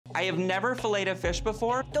I have never filleted a fish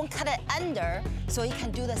before. Don't cut it under so you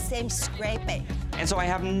can do the same scraping. And so I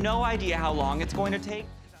have no idea how long it's going to take.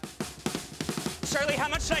 Shirley, how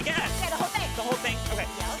much should I get? Yeah, the whole thing. The whole thing? Okay.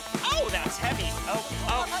 Yeah. Oh, that's heavy.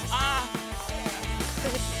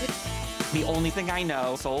 The only thing I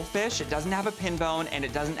know, sole fish, it doesn't have a pin bone and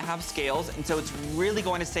it doesn't have scales, and so it's really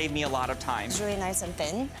going to save me a lot of time. It's really nice and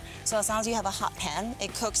thin. So as long as you have a hot pan,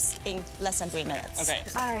 it cooks in less than 3 minutes. Okay.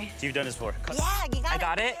 All right. So you've done this before? Yeah, you got it. I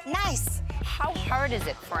got it? Nice. How hard is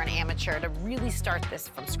it for an amateur to really start this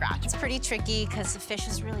from scratch? It's pretty tricky because the fish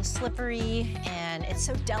is really slippery and it's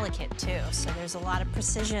so delicate too. So there's a lot of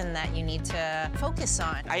precision that you need to focus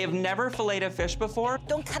on. I have never filleted a fish before.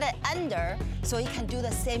 Don't cut it under so you can do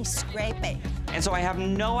the same scraping. And so I have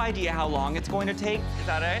no idea how long it's going to take. Is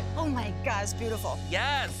that it? Oh my God, it's beautiful.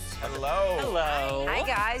 Yes. Hello. Hello. Hi,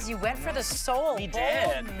 guys. You went for the sole. We Bold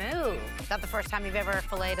did. move. Is that the first time you've ever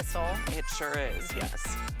filleted a sole? It sure is,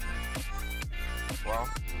 yes. Well,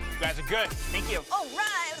 you guys are good. Thank you. All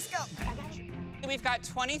right, let's go. We've got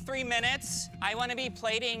 23 minutes. I want to be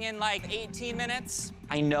plating in like 18 minutes.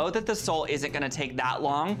 I know that the sole isn't going to take that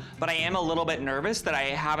long, but I am a little bit nervous that I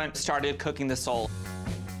haven't started cooking the sole.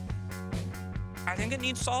 I think it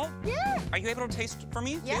needs salt. Yeah. Are you able to taste for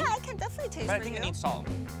me? Yeah, too? I can definitely taste But I for think you. it needs salt.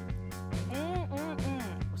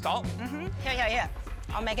 Salt? Yeah.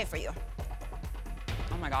 I'll make it for you.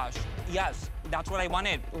 Oh my gosh. Yes, that's what I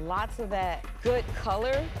wanted. Lots of that good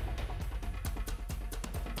color.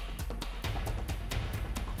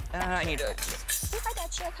 I need to. I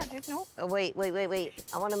got you. I got you. No. Oh, wait.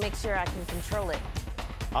 I want to make sure I can control it.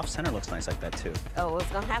 Off-center looks nice like that, too. Oh, it's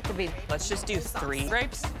going to have to be. Let's just do 3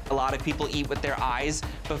 grapes. A lot of people eat with their eyes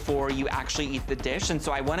before you actually eat the dish, and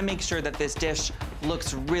so I want to make sure that this dish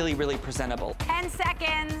looks really, really presentable. 10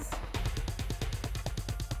 seconds.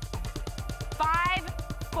 5,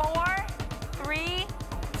 4, 3,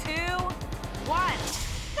 2, 1.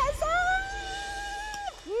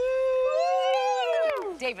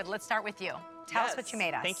 David, let's start with you. Tell us what you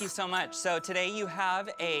made us. Thank you so much. So today you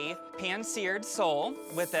have a pan-seared sole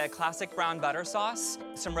with a classic brown butter sauce,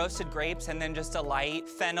 some roasted grapes, and then just a light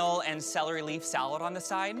fennel and celery leaf salad on the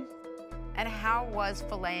side. And how was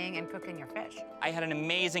filleting and cooking your fish? I had an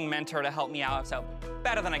amazing mentor to help me out, so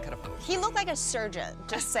better than I could have hoped. He looked like a surgeon,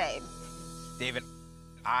 just saying. David,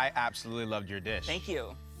 I absolutely loved your dish. Thank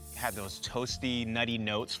you. It had those toasty, nutty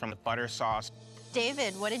notes from the butter sauce.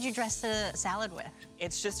 David, what did you dress the salad with?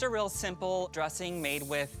 It's just a real simple dressing made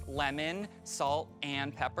with lemon, salt,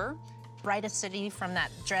 and pepper. Bright acidity from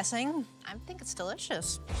that dressing. I think it's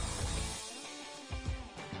delicious.